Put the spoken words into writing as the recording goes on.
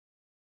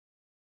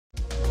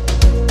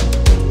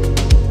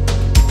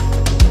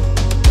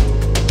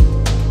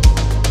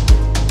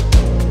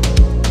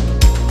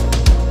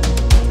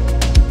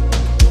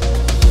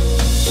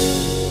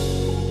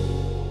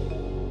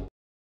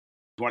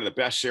one of the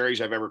best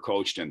series I've ever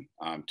coached in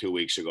 2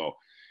 weeks ago.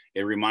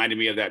 It reminded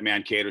me of that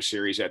Mankato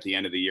series at the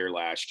end of the year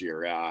last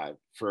year.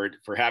 For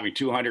having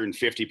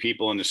 250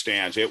 people in the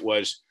stands, it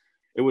was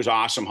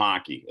awesome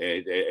hockey.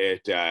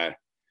 It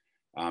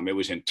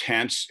was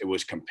intense. It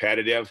was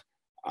competitive.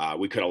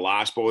 We could have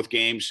lost both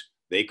games.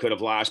 They could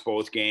have lost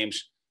both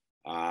games.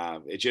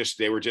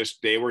 They were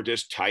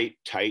just tight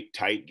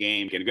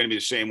games. And it's going to be the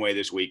same way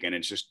this weekend.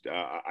 It's just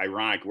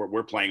ironic.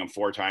 We're playing them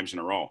 4 times in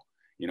a row.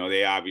 You know,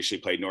 they obviously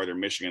played Northern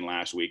Michigan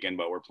last weekend,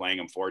 but we're playing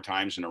them 4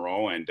 times in a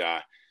row. And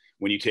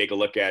when you take a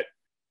look at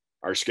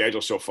our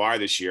schedule so far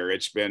this year,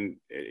 it's been,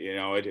 you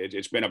know,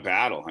 it's been a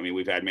battle. I mean,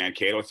 we've had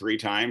Mankato 3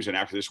 times, and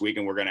after this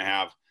weekend, we're going to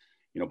have,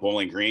 you know,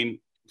 Bowling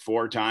Green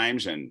 4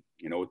 times, and,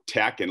 you know,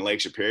 Tech and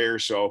Lake Superior.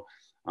 So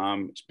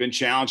it's been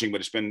challenging, but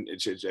it's been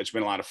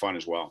a lot of fun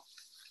as well.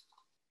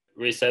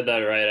 We said that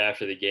right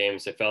after the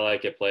games. It felt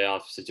like a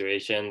playoff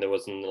situation. There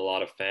wasn't a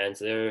lot of fans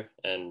there,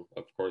 and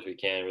of course we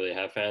can't really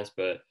have fans,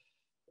 but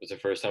it was the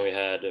first time we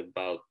had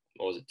about,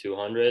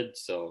 200.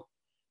 So,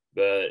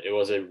 but it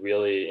was a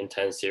really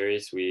intense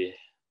series. We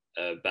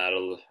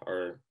battled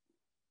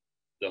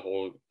the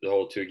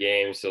whole 2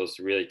 games. Those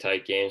really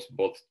tight games.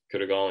 Both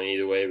could have gone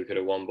either way. We could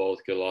have won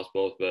both, could have lost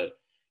both, but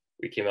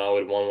we came out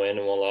with 1 win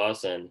and 1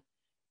 loss, and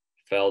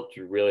felt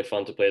really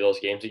fun to play those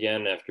games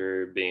again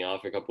after being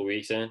off a couple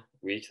weeks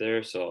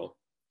there. So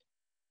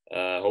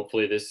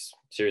hopefully this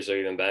series are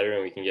even better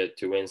and we can get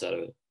 2 wins out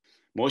of it.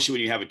 Mostly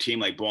when you have a team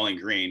like Bowling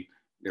Green,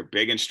 they're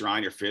big and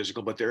strong, they're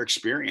physical, but they're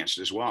experienced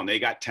as well, and they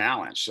got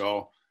talent.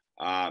 So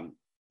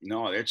you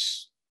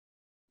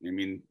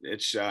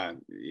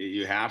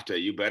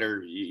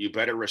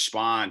better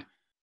respond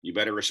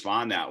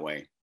that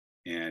way.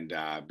 And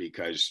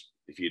because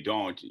if you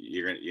don't,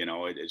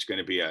 it's going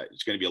to be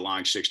a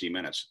long 60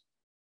 minutes.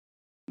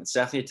 It's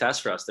definitely a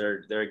test for us.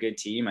 They're a good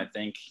team. I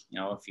think,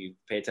 if you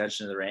pay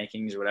attention to the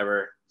rankings or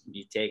whatever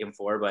you take them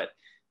for, but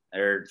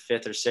they're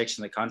 5th or 6th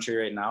in the country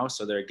right now.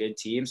 So they're a good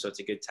team. So it's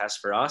a good test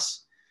for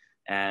us.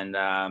 And, they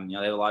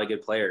have a lot of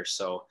good players.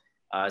 So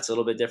it's a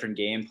little bit different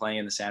game playing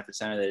in the Sanford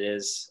Center than it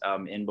is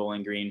in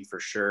Bowling Green for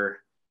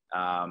sure.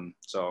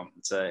 So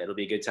it'll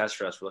be a good test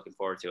for us. We're looking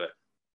forward to it.